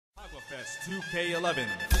PHAGwahfest 2K11,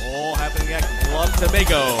 all happening at Club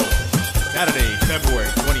Tobago. Saturday, February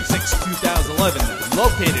 26, 2011,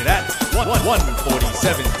 located at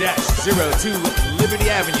 147-02 Liberty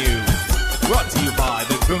Avenue. Brought to you by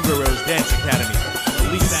the Gungaros Dance Academy,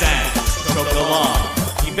 SOUNDZ,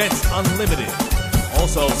 CHOKA, Events Unlimited.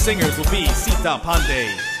 Also, singers will be Sita Pandey,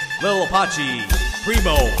 Lil Apache,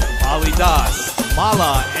 Primo, Ali Das,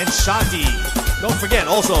 Mala, and Shanti. Don't forget,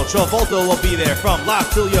 also, Travolta will be there from Laugh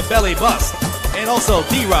Till Your Belly Bust. And also,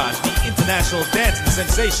 D-Raj, the international dancing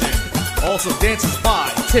sensation. Also, dances by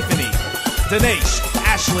Tiffany, Dinesh,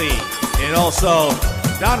 Ashley, and also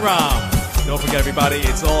Don Ram. Don't forget, everybody,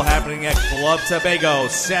 it's all happening at Club Tobago,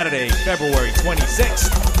 Saturday, February 26,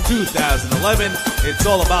 2011. It's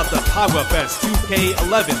all about the PHAGwahfest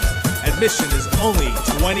 2K11. Admission is only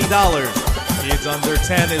 $20. Kids under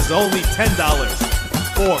 10 is only $10.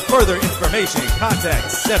 For further information,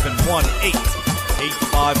 contact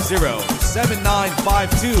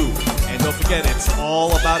 718-850-7952. And don't forget, it's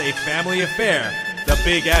all about a family affair. The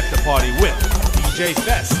big after party with DJ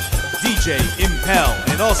Fest, DJ Impel,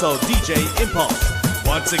 and also DJ Impulse.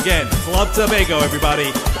 Once again, Club Tobago,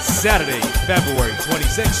 everybody. Saturday, February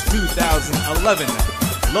 26, 2011.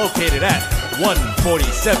 Located at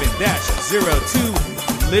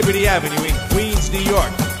 147-02 Liberty Avenue in Queens, New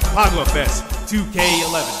York. PHAGwahfest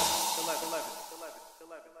 2K11.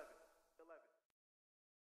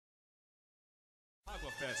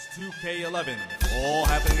 PHAGwahfest 2K11, all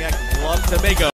happening at Club Tobago.